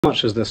How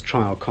much has this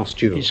trial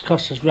cost you? It's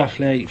cost us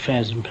roughly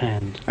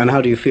 £8,000. And how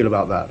do you feel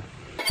about that?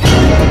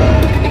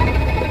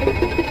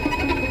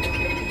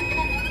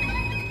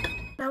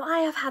 Now, I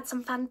have had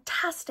some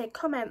fantastic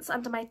comments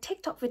under my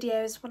TikTok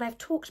videos when I've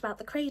talked about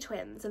the Kray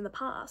twins in the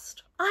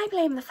past. I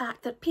blame the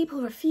fact that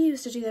people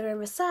refuse to do their own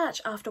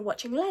research after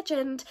watching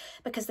Legend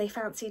because they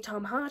fancy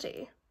Tom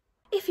Hardy.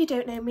 If you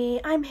don't know me,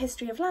 I'm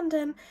History of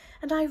London,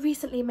 and I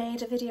recently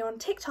made a video on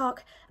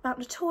TikTok about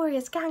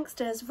notorious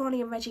gangsters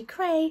Ronnie and Reggie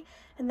Kray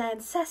and their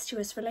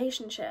incestuous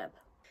relationship.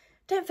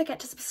 Don't forget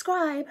to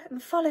subscribe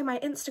and follow my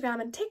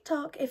Instagram and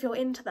TikTok if you're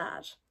into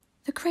that.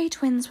 The Kray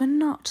twins were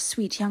not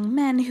sweet young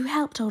men who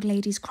helped old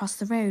ladies cross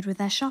the road with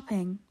their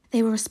shopping.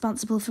 They were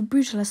responsible for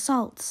brutal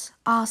assaults,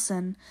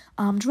 arson,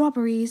 armed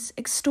robberies,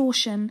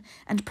 extortion,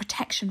 and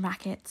protection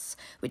rackets,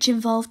 which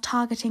involved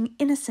targeting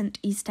innocent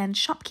East End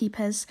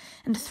shopkeepers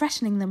and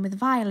threatening them with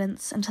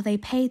violence until they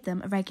paid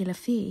them a regular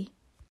fee.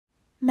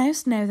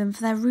 Most know them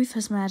for their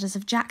ruthless murders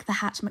of Jack the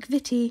Hat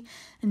McVitie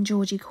and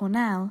Georgie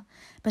Cornell,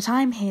 but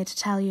I'm here to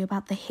tell you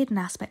about the hidden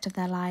aspect of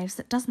their lives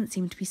that doesn't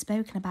seem to be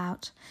spoken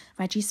about: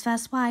 Reggie's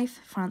first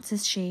wife,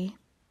 Frances Shea.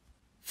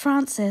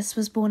 Frances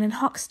was born in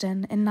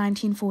Hoxton in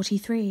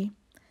 1943.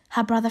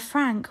 Her brother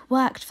Frank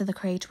worked for the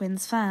Kray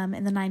twins' firm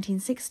in the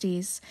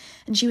 1960s,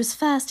 and she was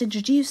first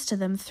introduced to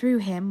them through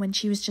him when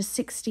she was just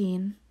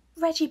 16.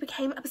 Reggie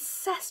became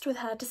obsessed with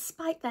her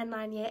despite their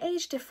 9-year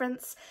age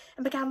difference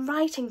and began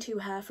writing to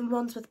her from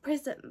Wandsworth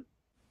Prison.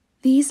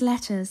 These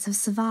letters have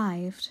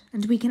survived,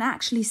 and we can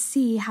actually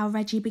see how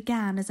Reggie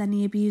began as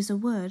any abuser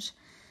would,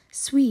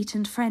 sweet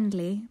and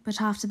friendly,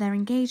 but after their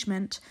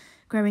engagement,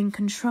 growing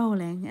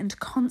controlling and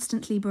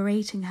constantly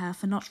berating her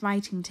for not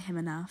writing to him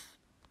enough.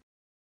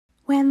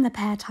 When the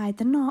pair tied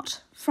the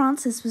knot,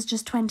 Frances was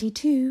just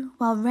 22,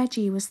 while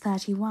Reggie was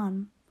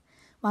 31.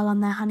 While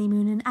on their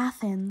honeymoon in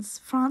Athens,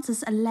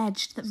 Frances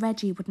alleged that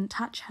Reggie wouldn't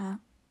touch her.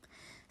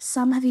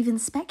 Some have even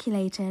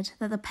speculated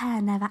that the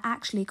pair never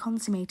actually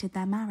consummated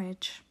their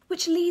marriage.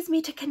 Which leads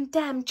me to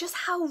condemn just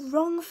how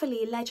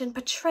wrongfully Legend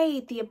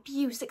portrayed the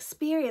abuse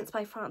experienced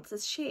by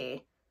Frances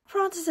Shea.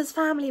 Frances's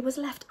family was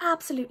left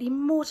absolutely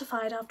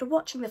mortified after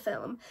watching the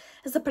film,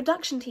 as the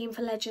production team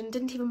for Legend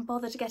didn't even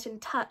bother to get in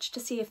touch to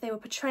see if they were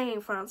portraying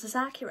Frances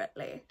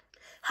accurately.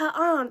 Her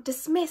aunt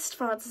dismissed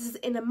Frances's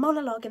inner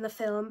monologue in the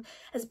film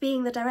as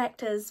being the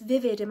director's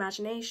vivid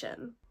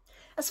imagination.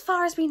 As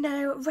far as we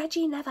know,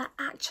 Reggie never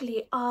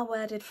actually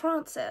R-worded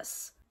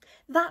Frances.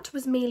 That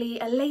was merely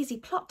a lazy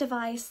plot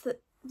device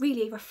that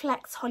really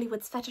reflects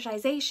Hollywood's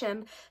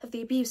fetishization of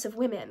the abuse of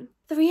women.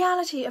 The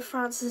reality of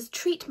Frances's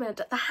treatment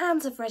at the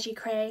hands of Reggie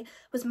Kray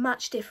was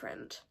much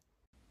different.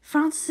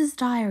 Frances's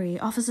diary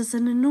offers us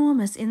an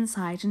enormous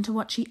insight into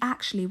what she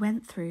actually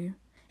went through.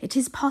 It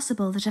is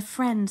possible that a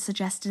friend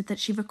suggested that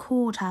she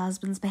record her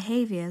husband's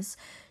behaviours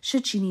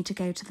should she need to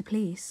go to the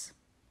police.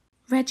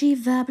 Reggie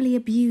verbally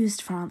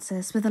abused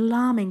Frances with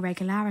alarming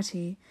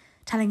regularity,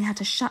 telling her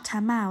to shut her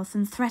mouth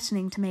and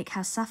threatening to make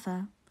her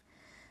suffer.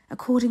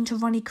 According to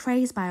Ronnie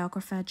Kray's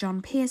biographer,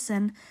 John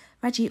Pearson,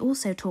 Reggie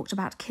also talked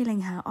about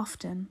killing her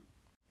often.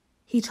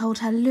 He told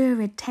her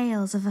lurid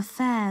tales of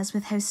affairs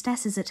with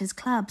hostesses at his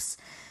clubs,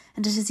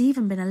 and it has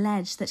even been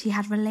alleged that he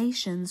had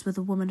relations with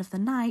a woman of the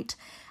night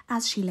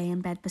as she lay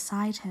in bed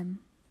beside him.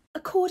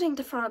 According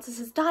to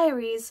Frances's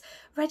diaries,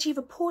 Reggie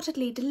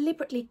reportedly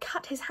deliberately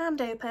cut his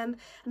hand open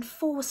and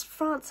forced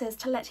Frances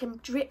to let him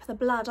drip the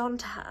blood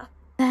onto her.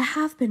 There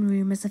have been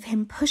rumours of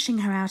him pushing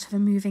her out of a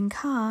moving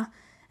car,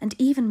 and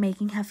even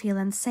making her feel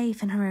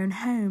unsafe in her own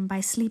home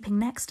by sleeping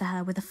next to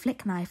her with a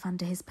flick knife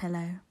under his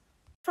pillow.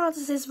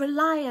 Frances's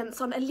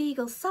reliance on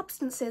illegal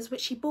substances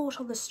which she bought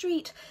on the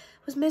street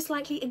was most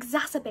likely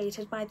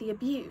exacerbated by the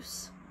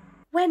abuse.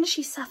 When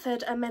she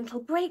suffered a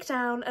mental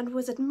breakdown and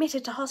was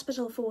admitted to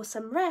hospital for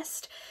some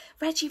rest,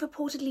 Reggie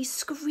reportedly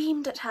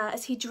screamed at her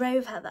as he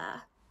drove her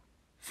there.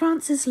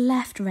 Frances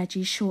left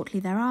Reggie shortly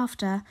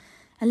thereafter,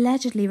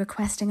 allegedly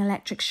requesting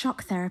electric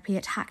shock therapy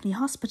at Hackney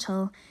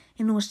Hospital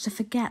in order to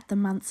forget the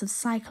months of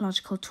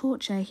psychological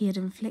torture he had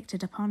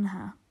inflicted upon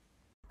her.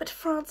 But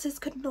Frances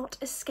could not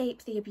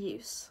escape the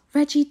abuse.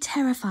 Reggie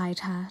terrified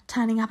her,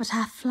 turning up at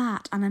her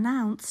flat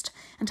unannounced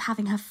and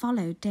having her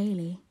followed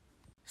daily.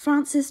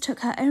 Frances took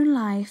her own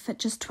life at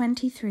just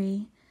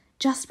 23,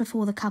 just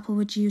before the couple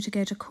were due to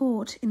go to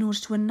court in order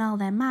to annul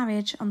their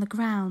marriage on the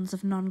grounds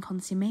of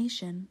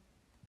non-consummation.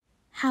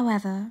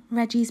 However,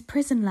 Reggie's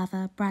prison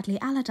lover, Bradley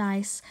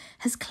Allardyce,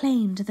 has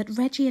claimed that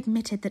Reggie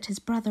admitted that his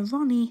brother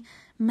Ronnie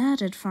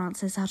murdered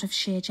Frances out of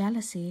sheer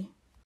jealousy.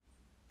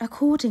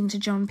 According to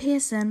John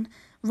Pearson,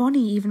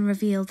 Ronnie even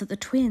revealed that the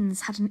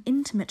twins had an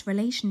intimate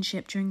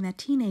relationship during their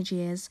teenage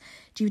years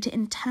due to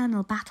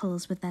internal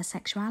battles with their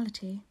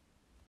sexuality.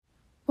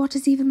 What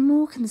is even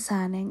more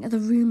concerning are the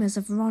rumours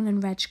of Ron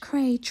and Reg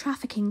Kray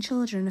trafficking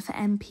children for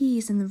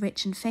MPs and the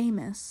rich and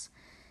famous.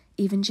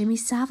 Even Jimmy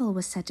Savile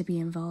was said to be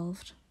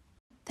involved.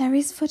 There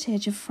is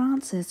footage of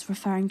Frances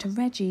referring to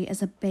Reggie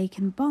as a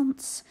bacon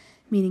bonce,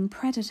 meaning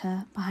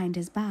predator, behind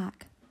his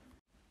back.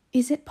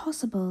 Is it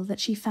possible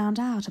that she found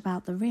out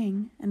about the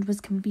ring and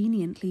was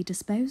conveniently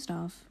disposed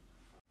of?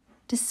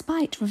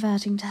 Despite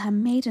reverting to her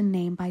maiden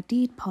name by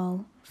deed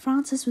poll,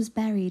 Frances was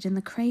buried in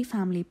the Kray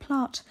family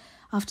plot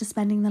after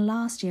spending the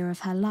last year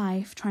of her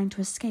life trying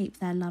to escape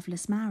their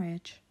loveless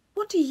marriage.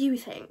 What do you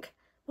think?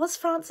 Was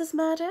Frances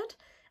murdered?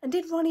 And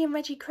did Ronnie and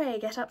Reggie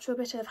Kray get up to a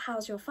bit of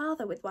how's your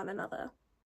father with one another?